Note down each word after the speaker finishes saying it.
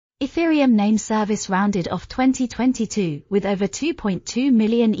Ethereum Name Service rounded off 2022 with over 2.2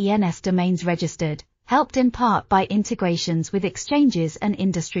 million ENS domains registered, helped in part by integrations with exchanges and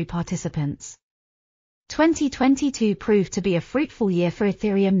industry participants. 2022 proved to be a fruitful year for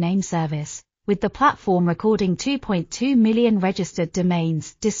Ethereum Name Service, with the platform recording 2.2 million registered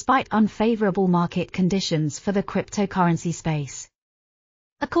domains despite unfavorable market conditions for the cryptocurrency space.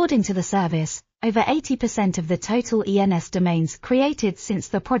 According to the service, over 80% of the total ENS domains created since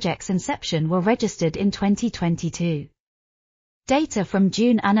the project's inception were registered in 2022. Data from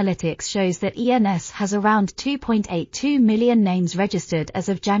June Analytics shows that ENS has around 2.82 million names registered as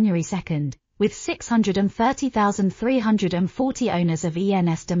of January 2, with 630,340 owners of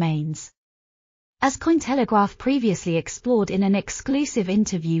ENS domains. As Cointelegraph previously explored in an exclusive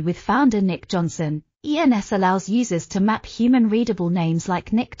interview with founder Nick Johnson, ENS allows users to map human-readable names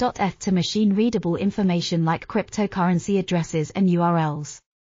like nick.eth to machine-readable information like cryptocurrency addresses and URLs.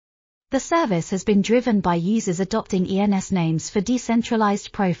 The service has been driven by users adopting ENS names for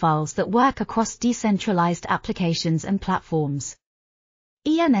decentralized profiles that work across decentralized applications and platforms.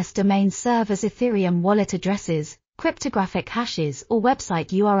 ENS domains serve as Ethereum wallet addresses, cryptographic hashes or website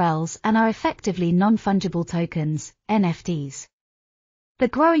URLs and are effectively non-fungible tokens, NFTs. The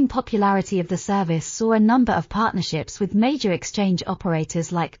growing popularity of the service saw a number of partnerships with major exchange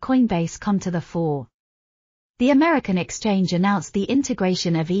operators like Coinbase come to the fore. The American exchange announced the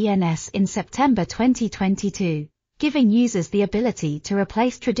integration of ENS in September 2022, giving users the ability to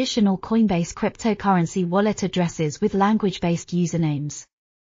replace traditional Coinbase cryptocurrency wallet addresses with language-based usernames.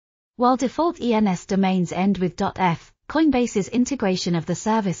 While default ENS domains end with .eth, Coinbase's integration of the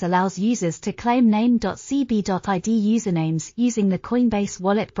service allows users to claim name.cb.id usernames using the Coinbase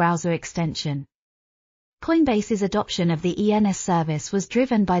Wallet browser extension. Coinbase's adoption of the ENS service was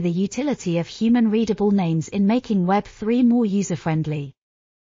driven by the utility of human-readable names in making Web3 more user-friendly.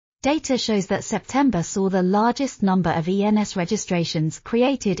 Data shows that September saw the largest number of ENS registrations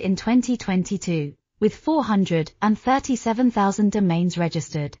created in 2022, with 437,000 domains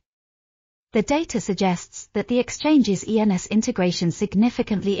registered. The data suggests that the exchange's ENS integration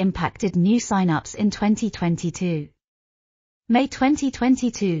significantly impacted new signups in 2022. May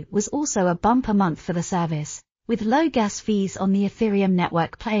 2022 was also a bumper month for the service, with low gas fees on the Ethereum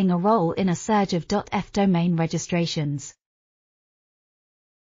network playing a role in a surge of .eth domain registrations.